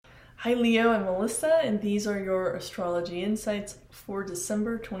Hi Leo, I'm Melissa, and these are your astrology insights for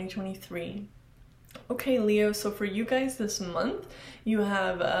December 2023. Okay, Leo, so for you guys this month, you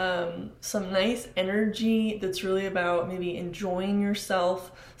have some nice energy that's really about maybe enjoying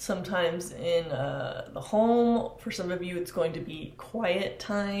yourself sometimes in the home. For some of you, it's going to be quiet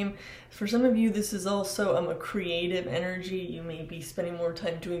time. For some of you, this is also a creative energy. You may be spending more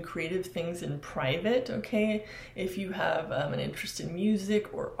time doing creative things in private, okay? If you have an interest in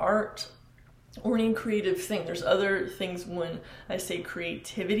music or art, or any creative thing. There's other things when I say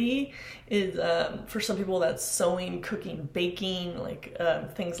creativity is for some people that's sewing, cooking, baking, like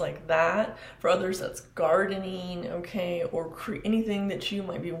things like that. For others that's gardening, okay, or anything that you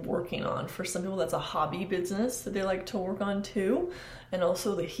might be working on. For some people that's a hobby business that they like to work on too. And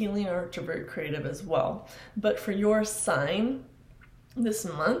also the healing arts are very creative as well. But for your sign, this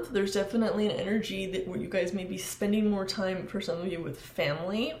month, there's definitely an energy that where you guys may be spending more time, for some of you, with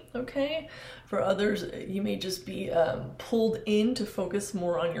family, okay? For others, you may just be pulled in to focus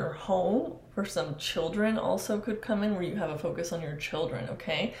more on your home. For some, children also could come in where you have a focus on your children,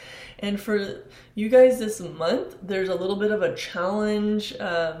 okay? And for you guys this month, there's a little bit of a challenge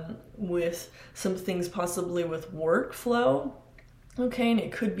with some things possibly with workflow. Okay, and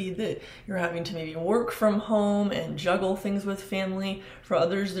it could be that you're having to maybe work from home and juggle things with family. For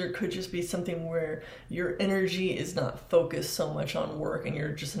others, there could just be something where your energy is not focused so much on work and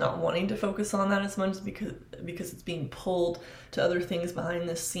you're just not wanting to focus on that as much because it's being pulled to other things behind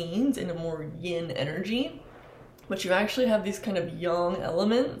the scenes in a more yin energy. But you actually have these kind of yang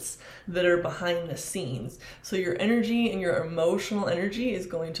elements that are behind the scenes. So your energy and your emotional energy is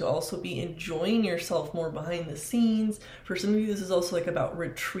going to also be enjoying yourself more behind the scenes. For some of you, this is also like about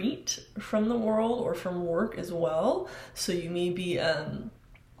retreat from the world or from work as well. So you may be,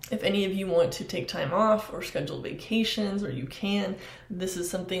 if any of you want to take time off or schedule vacations, or you can, this is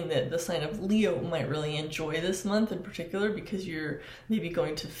something that the sign of Leo might really enjoy this month in particular, because you're maybe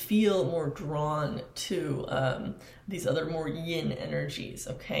going to feel more drawn to these other more yin energies,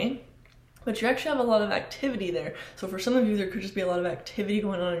 okay? But you actually have a lot of activity there. So for some of you, there could just be a lot of activity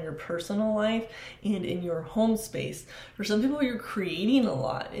going on in your personal life and in your home space. For some people, you're creating a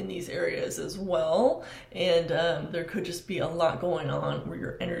lot in these areas as well. And there could just be a lot going on where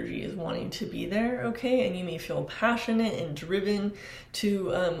your energy is wanting to be there, okay? And you may feel passionate and driven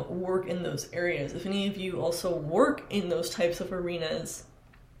to work in those areas. If any of you also work in those types of arenas,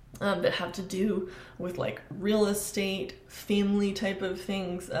 that have to do with like real estate, family type of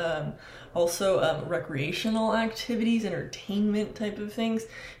things, also recreational activities, entertainment type of things.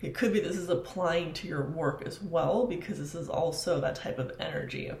 It could be this is applying to your work as well, because this is also that type of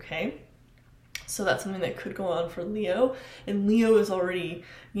energy, okay? So that's something that could go on for Leo. And Leo is already,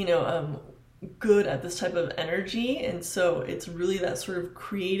 good at this type of energy, and so it's really that sort of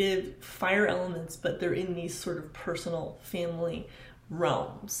creative fire elements, but they're in these sort of personal family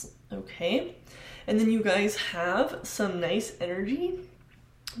realms, okay? And then you guys have some nice energy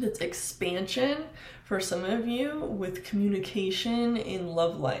that's expansion for some of you with communication in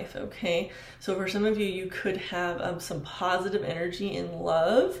love life, okay? So for some of you, you could have some positive energy in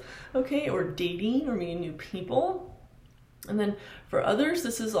love, okay, or dating or meeting new people. And then for others,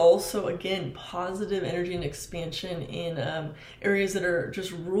 this is also, again, positive energy and expansion in areas that are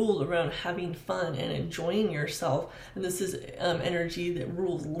just ruled around having fun and enjoying yourself. And this is energy that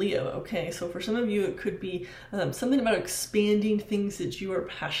rules Leo, okay? So for some of you, it could be something about expanding things that you are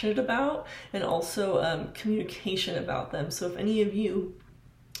passionate about, and also communication about them. So if any of you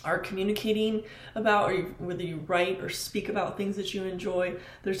are communicating about, or whether you write or speak about things that you enjoy,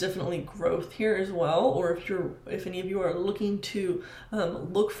 there's definitely growth here as well. Or if any of you are looking to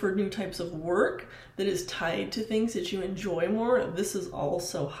look for new types of work that is tied to things that you enjoy more, this is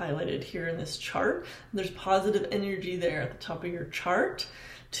also highlighted here in this chart. There's positive energy there at the top of your chart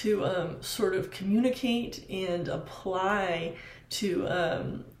to sort of communicate and apply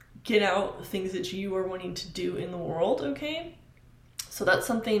to get out things that you are wanting to do in the world, okay? So that's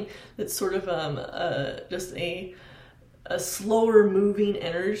something that's sort of just a slower moving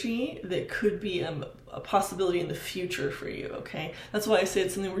energy that could be a possibility in the future for you, okay? That's why I say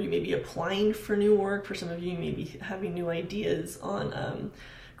it's something where you may be applying for new work. For some of you, you may be having new ideas on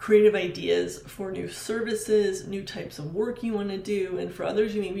creative ideas for new services, new types of work you want to do. And for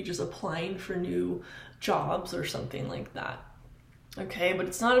others, you may be just applying for new jobs or something like that, okay? But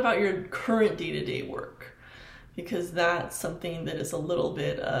it's not about your current day-to-day work, because that's something that is a little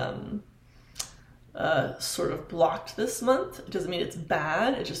bit sort of blocked this month. It doesn't mean it's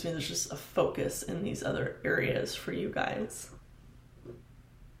bad, it just means there's just a focus in these other areas for you guys.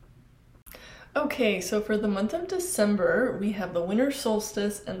 Okay, so for the month of December, we have the winter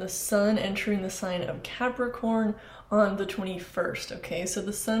solstice and the sun entering the sign of Capricorn on the 21st. Okay, so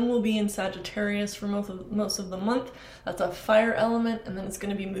the sun will be in Sagittarius for most of the month. That's a fire element, and then it's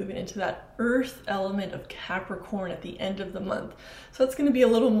going to be moving into that earth element of Capricorn at the end of the month. So it's going to be a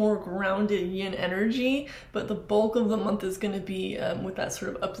little more grounded yin energy, but the bulk of the month is going to be with that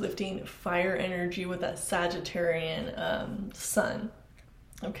sort of uplifting fire energy with that Sagittarian sun.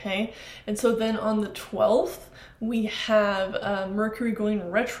 Okay, and so then on the 12th, we have Mercury going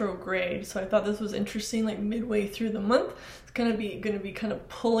retrograde. So I thought this was interesting, like midway through the month. It's going to be kind of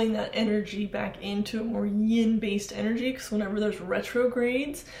pulling that energy back into a more yin-based energy, because whenever there's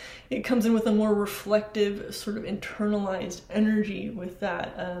retrogrades, it comes in with a more reflective, sort of internalized energy with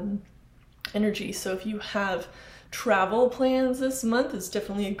that energy. So if you have travel plans this month, it's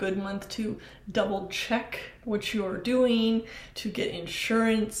definitely a good month to double check what you're doing, to get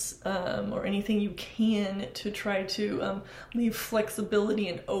insurance or anything you can to try to leave flexibility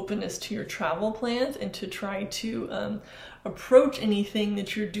and openness to your travel plans, and to try to approach anything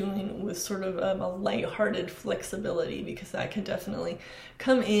that you're doing with sort of a lighthearted flexibility, because that can definitely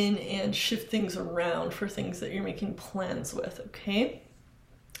come in and shift things around for things that you're making plans with, okay?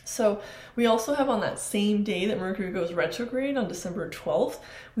 So we also have on that same day that Mercury goes retrograde on December 12th,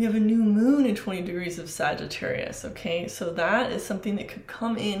 we have a new moon in 20 degrees of Sagittarius, okay? So that is something that could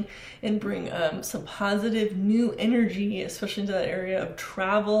come in and bring some positive new energy, especially into that area of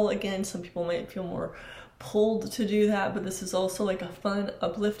travel. Again, some people might feel more pulled to do that, but this is also like a fun,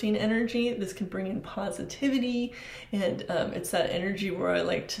 uplifting energy. This can bring in positivity, and it's that energy where I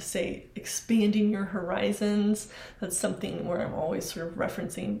like to say expanding your horizons. That's something where I'm always sort of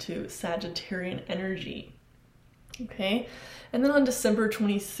referencing to Sagittarian energy. Okay, and then on December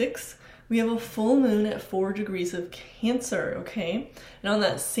 26th, we have a full moon at 4 degrees of Cancer, okay? And on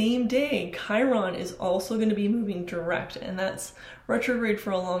that same day, Chiron is also going to be moving direct, and that's retrograde for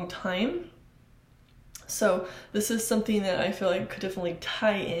a long time. So this is something that I feel like could definitely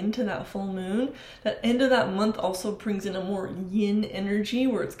tie into that full moon. That end of that month also brings in a more yin energy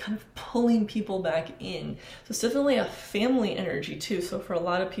where it's kind of pulling people back in. So it's definitely a family energy too. So for a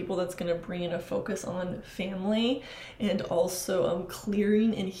lot of people, that's going to bring in a focus on family, and also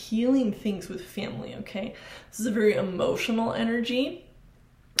clearing and healing things with family, okay? This is a very emotional energy.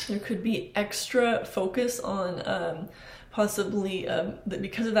 There could be extra focus on possibly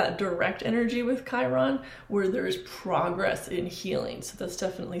because of that direct energy with Chiron, where there's progress in healing. So that's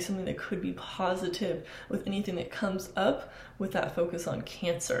definitely something that could be positive with anything that comes up with that focus on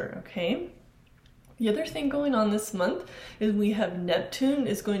Cancer, okay? The other thing going on this month is we have Neptune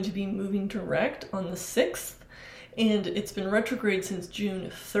is going to be moving direct on the 6th. And it's been retrograde since June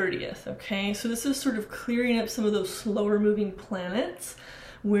 30th, okay? So this is sort of clearing up some of those slower moving planets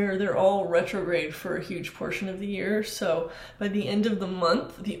where they're all retrograde for a huge portion of the year. So by the end of the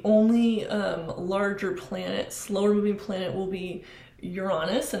month, the only larger planet, slower moving planet, will be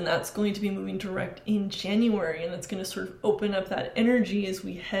Uranus, and that's going to be moving direct in January, and that's going to sort of open up that energy as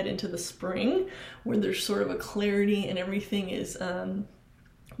we head into the spring, where there's sort of a clarity and everything is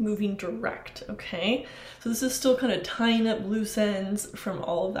moving direct, okay? So this is still kind of tying up loose ends from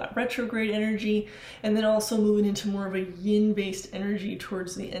all of that retrograde energy, and then also moving into more of a yin-based energy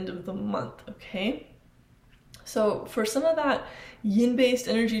towards the end of the month, okay? So for some of that yin-based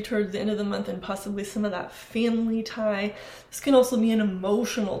energy towards the end of the month, and possibly some of that family tie, this can also be an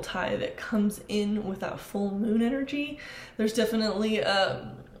emotional tie that comes in with that full moon energy. There's definitely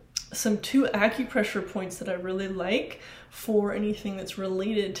some 2 acupressure points that I really like for anything that's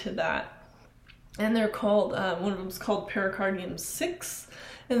related to that. And they're called, one of them is called pericardium 6,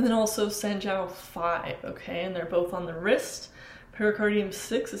 and then also Sanjiao 5, okay? And they're both on the wrist. Pericardium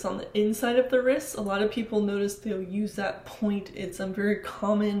 6 is on the inside of the wrist. A lot of people notice they'll use that point. It's very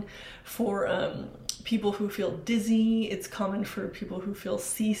common for people who feel dizzy. It's common for people who feel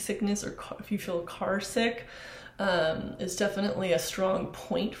seasickness, or if you feel car sick. It's definitely a strong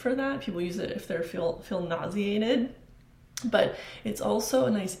point for that. People use it if they feel nauseated. But it's also a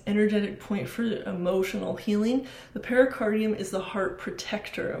nice energetic point for emotional healing. The pericardium is the heart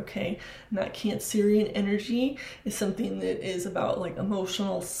protector, okay? And that Cancerian energy is something that is about like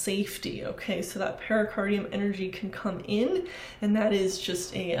emotional safety, okay? So that pericardium energy can come in, and that is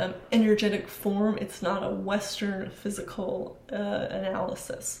just a energetic form. It's not a Western physical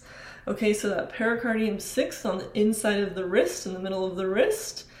analysis. Okay, so that pericardium 6 on the inside of the wrist, in the middle of the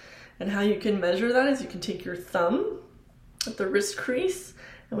wrist. And how you can measure that is you can take your thumb at the wrist crease,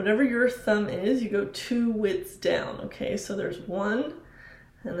 and whatever your thumb is, you go 2 widths down, okay? So there's 1,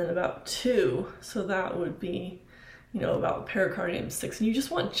 and then about 2, so that would be about pericardium 6, and you just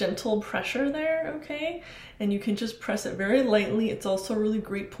want gentle pressure there, okay? And you can just press it very lightly. It's also a really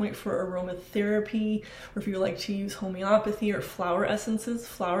great point for aromatherapy, or if you like to use homeopathy or flower essences.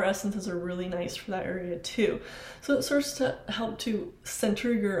 Flower essences are really nice for that area too. So it serves to help to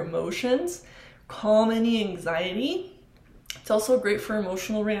center your emotions, calm any anxiety. It's also great for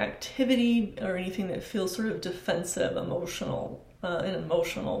emotional reactivity or anything that feels sort of defensive, emotional, in an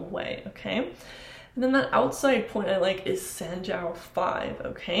emotional way, okay? And then that outside point I like is Sanjiao 5,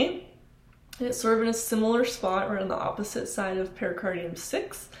 okay? And it's sort of in a similar spot or on the opposite side of pericardium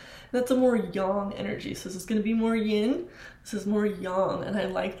 6. And that's a more yang energy. So this is going to be more yin, this is more yang. And I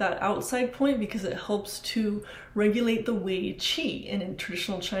like that outside point because it helps to regulate the Wei Qi. And in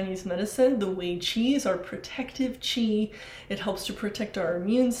traditional Chinese medicine, the Wei Qi is our protective qi. It helps to protect our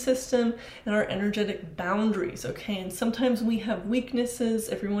immune system and our energetic boundaries, okay? And sometimes we have weaknesses.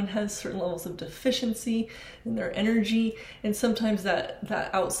 Everyone has certain levels of deficiency in their energy. And sometimes that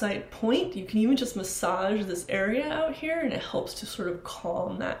outside point, you can even just massage this area out here and it helps to sort of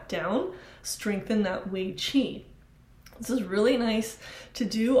calm that down, strengthen that Wei Qi. This is really nice to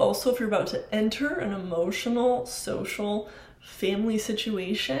do also if you're about to enter an emotional, social, family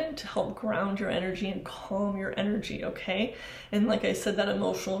situation to help ground your energy and calm your energy, okay? And like I said, that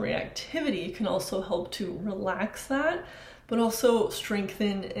emotional reactivity can also help to relax that, but also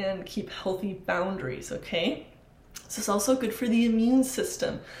strengthen and keep healthy boundaries, okay? This is also good for the immune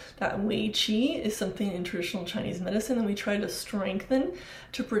system. That Wei Qi is something in traditional Chinese medicine that we try to strengthen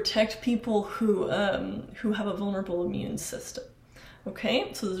to protect people who have a vulnerable immune system.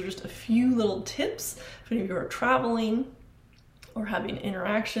 Okay, so those are just a few little tips if any of you are traveling or having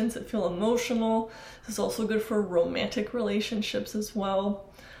interactions that feel emotional. This is also good for romantic relationships as well.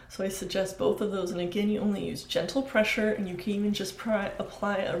 So I suggest both of those. And again, you only use gentle pressure, and you can even just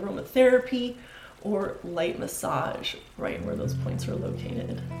apply aromatherapy or light massage right where those points are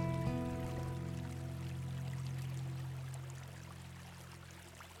located.